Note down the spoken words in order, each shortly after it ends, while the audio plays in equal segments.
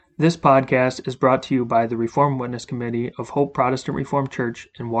This podcast is brought to you by the Reformed Witness Committee of Hope Protestant Reformed Church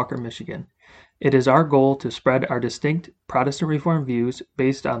in Walker, Michigan. It is our goal to spread our distinct Protestant Reformed views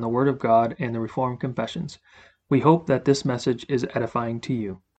based on the Word of God and the Reformed Confessions. We hope that this message is edifying to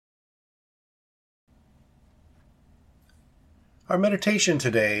you. Our meditation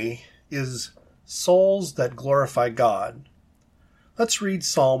today is Souls that Glorify God. Let's read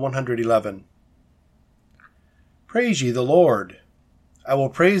Psalm 111. Praise ye the Lord. I will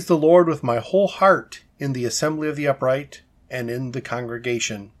praise the Lord with my whole heart in the assembly of the upright and in the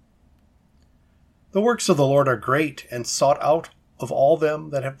congregation. The works of the Lord are great and sought out of all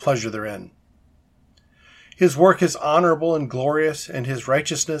them that have pleasure therein. His work is honorable and glorious, and his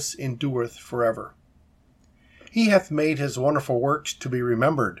righteousness endureth forever. He hath made his wonderful works to be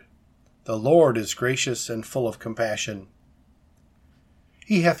remembered. The Lord is gracious and full of compassion.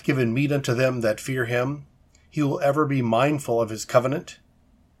 He hath given meat unto them that fear him. He will ever be mindful of his covenant.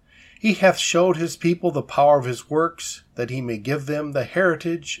 He hath showed his people the power of his works, that he may give them the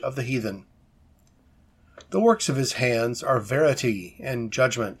heritage of the heathen. The works of his hands are verity and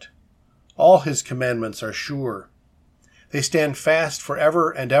judgment. All his commandments are sure. They stand fast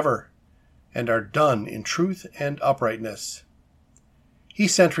forever, and are done in truth and uprightness. He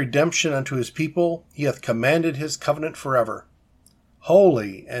sent redemption unto his people. He hath commanded his covenant forever.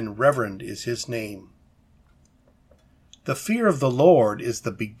 Holy and reverend is his name. The fear of the Lord is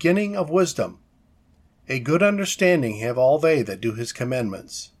the beginning of wisdom. A good understanding have all they that do his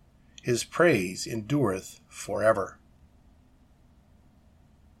commandments. His praise endureth forever.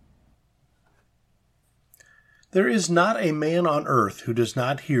 There is not a man on earth who does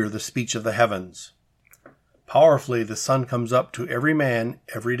not hear the speech of the heavens. Powerfully the sun comes up to every man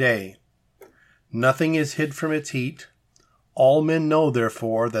every day. Nothing is hid from its heat. All men know,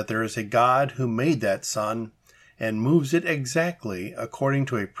 therefore, that there is a God who made that sun, and moves it exactly according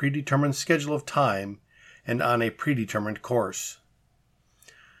to a predetermined schedule of time and on a predetermined course.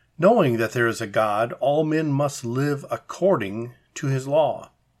 Knowing that there is a God, all men must live according to his law.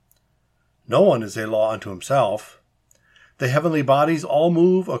 No one is a law unto himself. The heavenly bodies all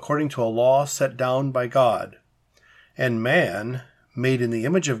move according to a law set down by God, and man, made in the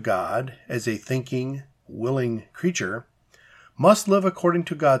image of God as a thinking, willing creature, must live according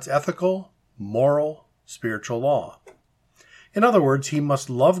to God's ethical, moral, spiritual law. In other words, he must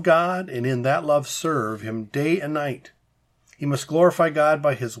love God and in that love serve him day and night. He must glorify God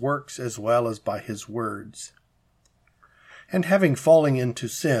by his works as well as by his words. And having fallen into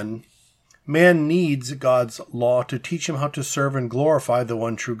sin, man needs God's law to teach him how to serve and glorify the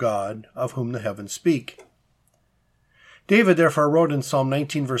one true God, of whom the heavens speak. David therefore wrote in Psalm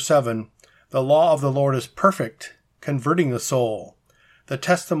 19, verse 7, "The law of the Lord is perfect, converting the soul. The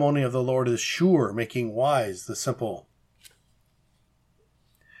testimony of the Lord is sure, making wise the simple."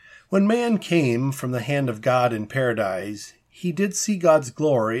 When man came from the hand of God in paradise, he did see God's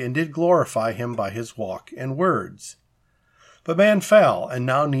glory and did glorify him by his walk and words. But man fell and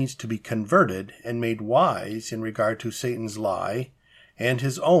now needs to be converted and made wise in regard to Satan's lie and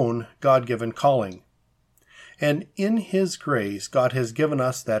his own God-given calling. And in his grace, God has given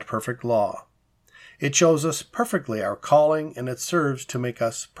us that perfect law. It shows us perfectly our calling, and it serves to make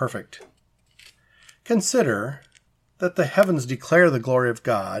us perfect. Consider that the heavens declare the glory of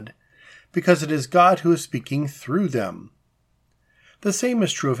God, because it is God who is speaking through them. The same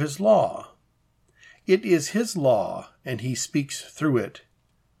is true of his law. It is his law, and he speaks through it.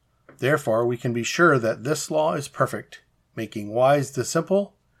 Therefore, we can be sure that this law is perfect, making wise the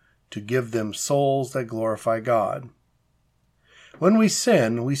simple, to give them souls that glorify God. When we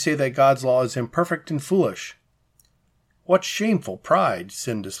sin, we say that God's law is imperfect and foolish. What shameful pride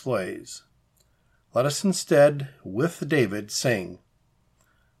sin displays. Let us instead, with David, sing,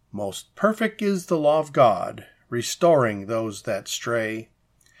 "Most perfect is the law of God, restoring those that stray.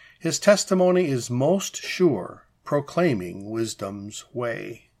 His testimony is most sure, proclaiming wisdom's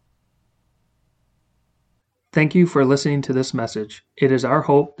way." Thank you for listening to this message. It is our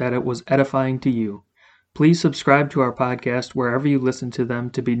hope that it was edifying to you. Please subscribe to our podcast wherever you listen to them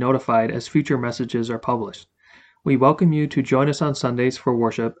to be notified as future messages are published. We welcome you to join us on Sundays for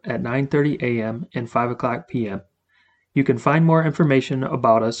worship at 9:30 a.m. and 5 o'clock p.m. You can find more information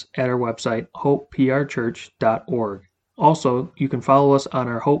about us at our website, hopeprchurch.org. Also, you can follow us on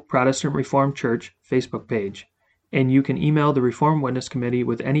our Hope Protestant Reformed Church Facebook page. And you can email the Reformed Witness Committee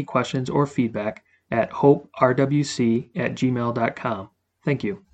with any questions or feedback at hoperwc@gmail.com. Thank you.